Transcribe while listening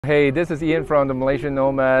Hey, this is Ian from the Malaysian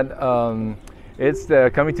Nomad. It's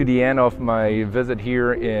coming to the end of my visit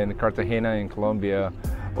here in Cartagena in Colombia.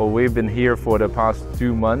 Well, we've been here for the past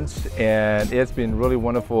 2 months and it's been really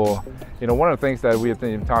wonderful. You know, one of the things that we've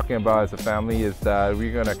been talking about as a family is that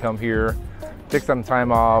we're going to come here, take some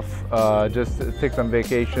time off, just take some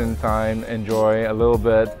vacation time, enjoy a little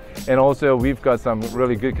bit. And also we've got some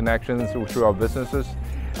really good connections through our businesses.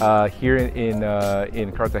 Here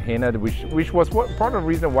in Cartagena, which was part of the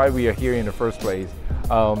reason why we are here in the first place.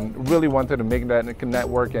 Really wanted to make that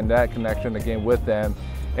network and that connection again with them.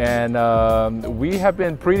 And we have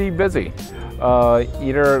been pretty busy.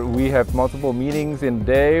 Either we have multiple meetings in a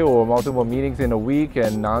day or multiple meetings in a week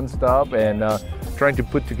and non-stop, and trying to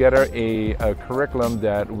put together a curriculum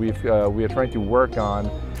that we are trying to work on.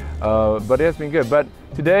 But it's been good. But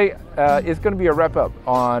today it's going to be a wrap up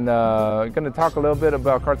on going to talk a little bit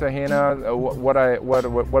about Cartagena,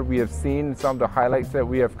 what we have seen, some of the highlights that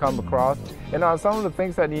we have come across, and some of the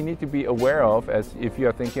things that you need to be aware of as if you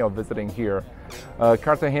are thinking of visiting here.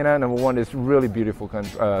 Cartagena, number one, is really beautiful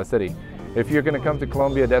city. If you're going to come to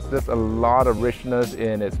Colombia, there's a lot of richness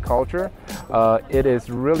in its culture. It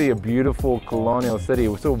is really a beautiful colonial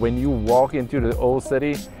city. So when you walk into the old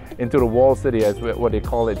city, into the wall city, as what they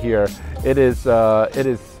call it here, it is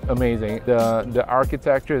amazing. The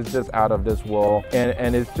architecture is just out of this world,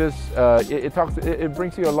 and it's just it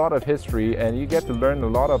brings you a lot of history, and you get to learn a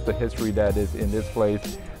lot of the history that is in this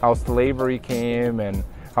place, how slavery came and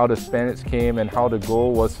how the Spanish came and how the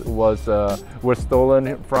gold was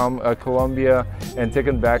stolen from Colombia and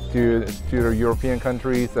taken back to the European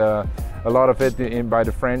countries. A lot of it by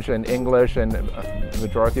the French and English, and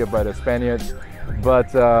majority by the Spaniards.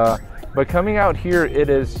 But coming out here, it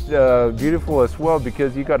is beautiful as well,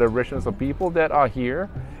 because you got a richness of people that are here,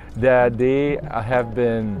 that they have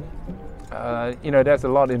been, you know, there's a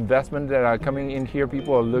lot of investment that are coming in here.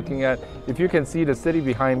 People are looking at, if you can see the city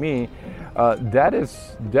behind me, that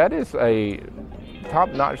is a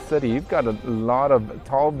top-notch city. You've got a lot of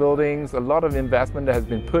tall buildings, a lot of investment that has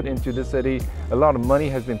been put into the city, a lot of money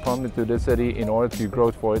has been pumped into the city in order to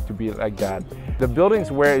grow for it to be like that. The buildings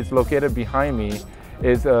where it's located behind me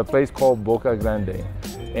is a place called Boca Grande.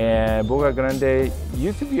 And Boca Grande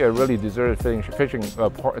used to be a really deserted fishing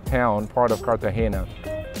town, part of Cartagena.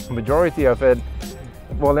 Majority of it,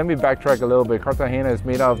 well, let me backtrack a little bit. Cartagena is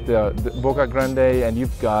made out of the Boca Grande, and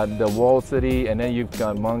you've got the wall city, and then you've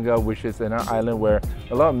got Manga, which is an island where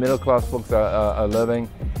a lot of middle-class folks are living.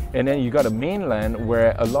 And then you got a mainland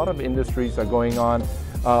where a lot of industries are going on.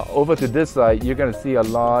 Over to this side, you're going to see a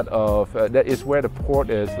lot of, that is where the port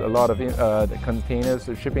is. A lot of the containers,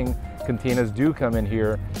 shipping containers do come in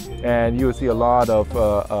here, and you'll see a lot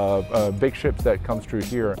of big ships that comes through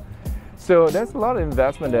here. So there's a lot of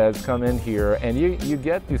investment that has come in here, and you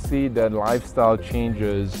get to see the lifestyle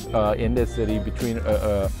changes in this city between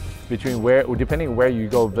where, depending where you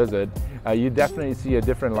go visit, you definitely see a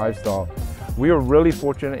different lifestyle. We are really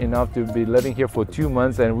fortunate enough to be living here for 2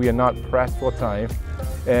 months, and we are not pressed for time.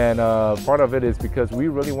 And part of it is because we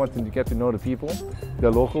really wanted to get to know the people,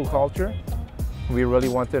 the local culture. We really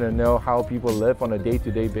wanted to know how people live on a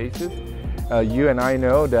day-to-day basis. You and I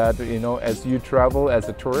know that, you know, as you travel as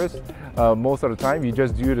a tourist, most of the time you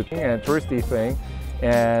just do the touristy thing,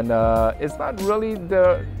 and it's not really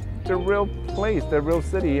the real place, the real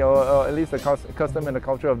city, or at least the custom and the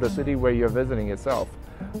culture of the city where you're visiting itself.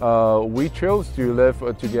 We chose to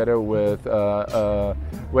live together with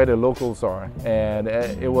where the locals are, and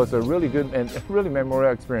it was a really good and really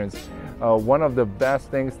memorable experience. One of the best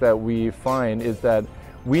things that we find is that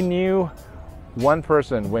we knew one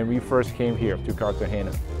person when we first came here to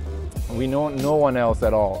Cartagena. We know no one else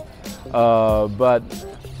at all. But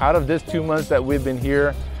out of this 2 months that we've been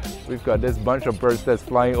here, we've got this bunch of birds that's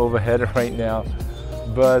flying overhead right now.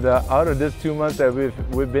 But out of this 2 months that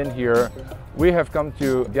we've been here, we have come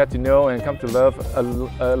to get to know and come to love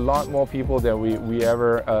a lot more people than we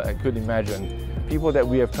ever could imagine. People that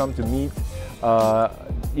we have come to meet,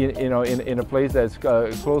 in a place that's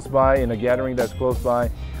close by, in a gathering that's close by.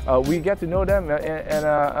 We get to know them at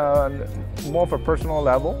more of a personal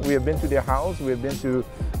level. We have been to their house, we have been to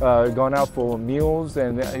gone out for meals,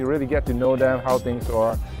 and you really get to know them, how things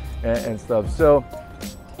are and stuff. So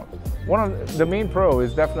one of the main pro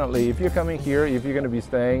is definitely, if you're coming here, if you're going to be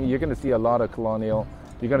staying, you're going to see a lot of colonial.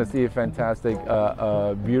 You're going to see a fantastic,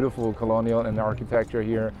 beautiful colonial and architecture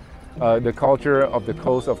here. The culture of the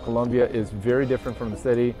coast of Colombia is very different from the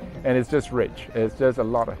city, and it's just rich. It's just a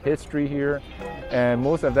lot of history here, and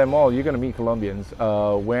most of them all, you're going to meet Colombians.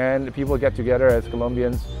 When people get together as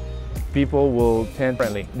Colombians, people will tend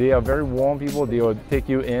friendly. They are very warm people. They will take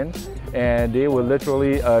you in, and they will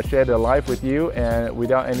literally share their life with you and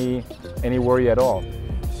without any worry at all.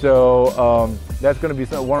 So that's going to be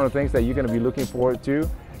one of the things that you're going to be looking forward to,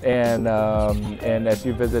 and as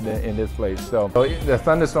you visit in this place. So the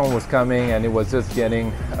thunderstorm was coming, and it was just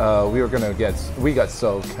getting. We got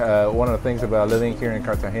soaked. One of the things about living here in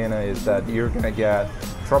Cartagena is that you're going to get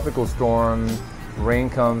tropical storm. Rain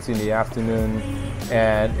comes in the afternoon,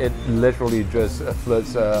 and it literally just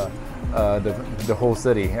floods the whole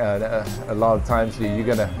city. A lot of times you're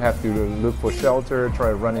gonna have to look for shelter, try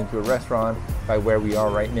to run into a restaurant like where we are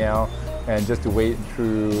right now, and just to wait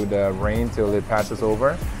through the rain till it passes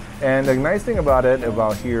over. And the nice thing about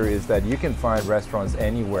here is that you can find restaurants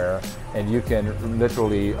anywhere, and you can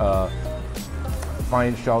literally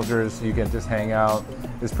find shelters. You can just hang out.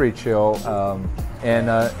 It's pretty chill. And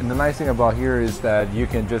the nice thing about here is that you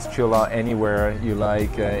can just chill out anywhere you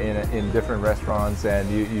like in different restaurants, and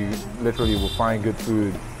you literally will find good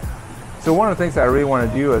food. So one of the things that I really want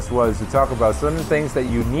to do as well is to talk about certain things that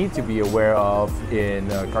you need to be aware of in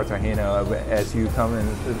Cartagena as you come and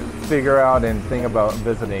figure out and think about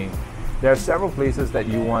visiting. There are several places that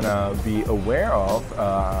you want to be aware of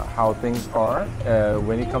how things are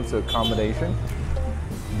when it comes to accommodation.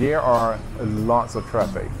 There are lots of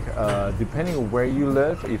traffic. Depending on where you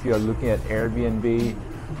live, if you're looking at Airbnb,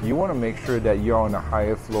 you want to make sure that you're on a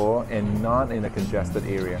higher floor and not in a congested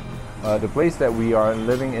area. The place that we are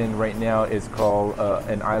living in right now is called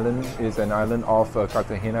an island off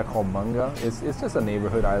Cartagena called Manga. It's just a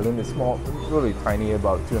neighborhood island. It's small, really tiny,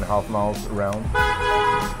 about 2.5 miles around.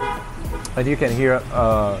 And you can hear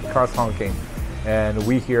cars honking. And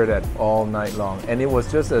we hear that all night long. And it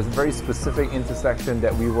was just a very specific intersection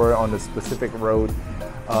that we were on a specific road.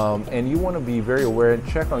 And you want to be very aware and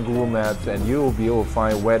check on Google Maps, and you will be able to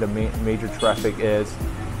find where the major traffic is.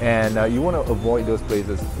 And you want to avoid those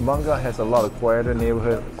places. Manga has a lot of quieter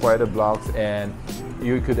neighborhood, quieter blocks, and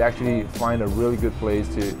you could actually find a really good place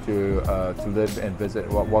to live and visit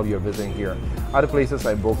while you're visiting here. Other places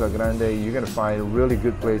like Boca Grande, you're going to find really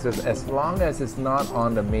good places as long as it's not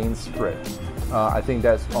on the main strip. I think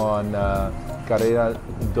that's on Carrera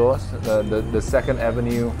 2, the 2nd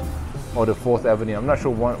Avenue or the 4th Avenue. I'm not sure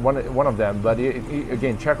one of them, but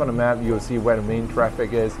again, check on the map, you'll see where the main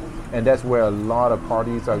traffic is, and that's where a lot of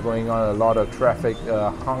parties are going on, a lot of traffic,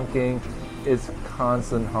 honking. It's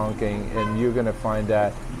constant honking, and you're gonna find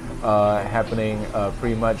that happening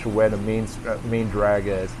pretty much where the main drag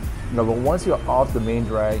is. But once you're off the main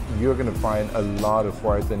drag, you're gonna find a lot of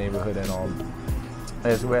quieter neighborhood and all.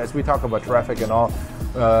 As we talk about traffic and all,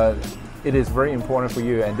 it is very important for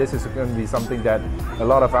you, and this is going to be something that a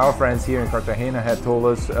lot of our friends here in Cartagena had told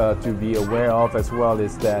us to be aware of as well,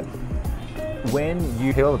 is that when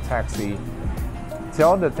you hail a taxi,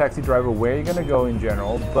 tell the taxi driver where you're going to go in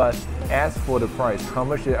general, but ask for the price. How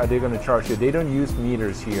much are they going to charge you? They don't use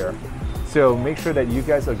meters here. So make sure that you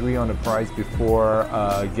guys agree on the price before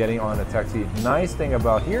getting on a taxi. Nice thing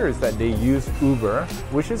about here is that they use Uber,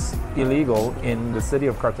 which is illegal in the city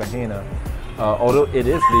of Cartagena, although it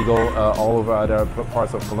is legal all over other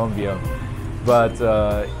parts of Colombia. But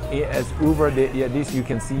as Uber, at least you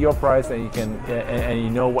can see your price, and you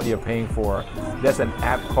know what you're paying for. There's an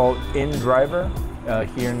app called InDriver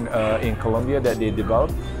here in Colombia that they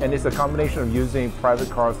developed, and it's a combination of using private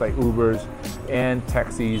cars like Ubers and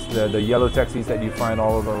taxis, the yellow taxis that you find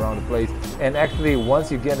all over around the place. And actually, once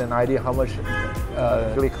you get an idea how much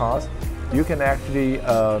it really costs, you can actually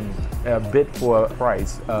bid for a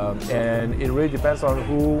price, and it really depends on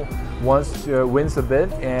who wins the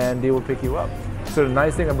bid, and they will pick you up. So the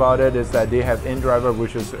nice thing about it is that they have InDriver,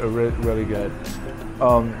 which is really good.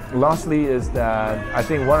 Lastly is that I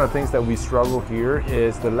think one of the things that we struggle here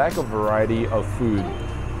is the lack of variety of food.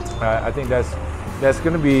 I think that's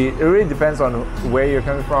going to be, it really depends on where you're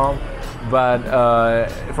coming from, but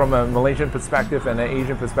from a Malaysian perspective and an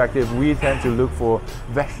Asian perspective, we tend to look for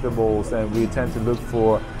vegetables, and we tend to look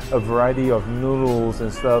for a variety of noodles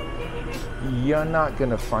and stuff. You're not going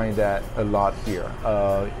to find that a lot here.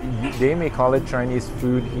 They may call it Chinese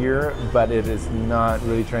food here, but it is not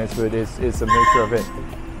really Chinese food. It's a mixture of it,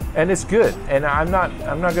 and it's good. And I'm not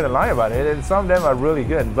going to lie about it. And some of them are really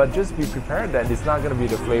good, but just be prepared that it's not going to be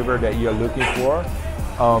the flavor that you're looking for.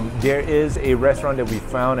 There is a restaurant that we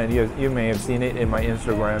found, and you may have seen it in my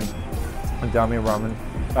Instagram, Dame Ramen.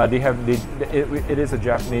 It is a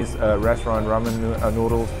Japanese restaurant, ramen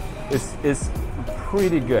noodles. It's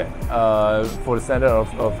pretty good for the center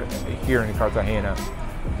of here in Cartagena.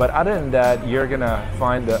 But other than that, you're gonna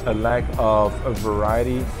find a lack of a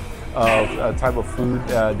variety. of type of food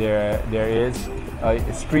there is.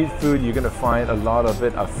 Street food, you're gonna find a lot of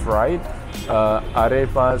it are fried.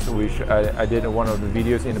 Arepas, which I did in one of the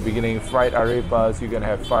videos in the beginning, fried arepas. You're gonna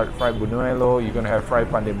have fried buñuelo, you're gonna have fried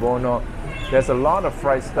pan de bono. There's a lot of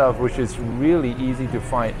fried stuff which is really easy to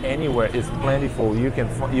find anywhere. It's plentiful.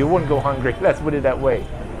 You won't go hungry, let's put it that way.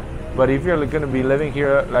 But if you're going to be living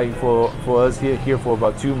here, like for us here for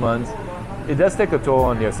about 2 months, it does take a toll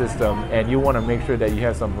on your system, and you want to make sure that you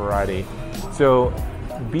have some variety. So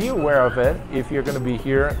be aware of it. If you're going to be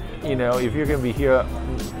here, if you're going to be here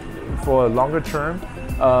for a longer term,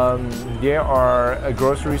 there are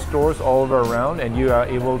grocery stores all over around, and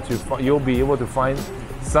you'll be able to find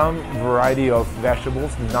some variety of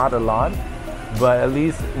vegetables, not a lot, but at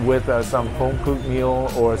least with some home cooked meal,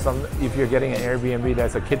 or if you're getting an Airbnb,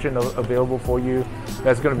 there's a kitchen available for you.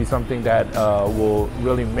 That's going to be something that will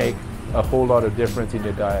really make a whole lot of difference in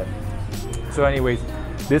your diet. So anyways,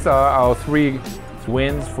 these are our 3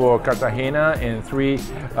 wins for Cartagena, and 3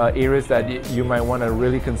 areas that you might want to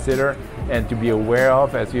really consider and to be aware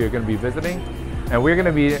of as you're going to be visiting. And we're going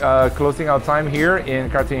to be closing our time here in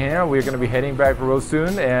Cartagena. We're going to be heading back real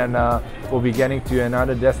soon, and we'll be getting to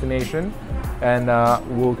another destination, and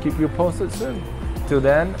we'll keep you posted soon. Till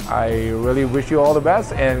then, I really wish you all the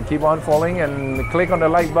best, and keep on following and click on the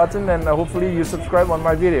like button, and hopefully you subscribe on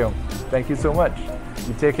my video. Thank you so much.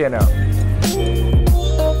 You take care now.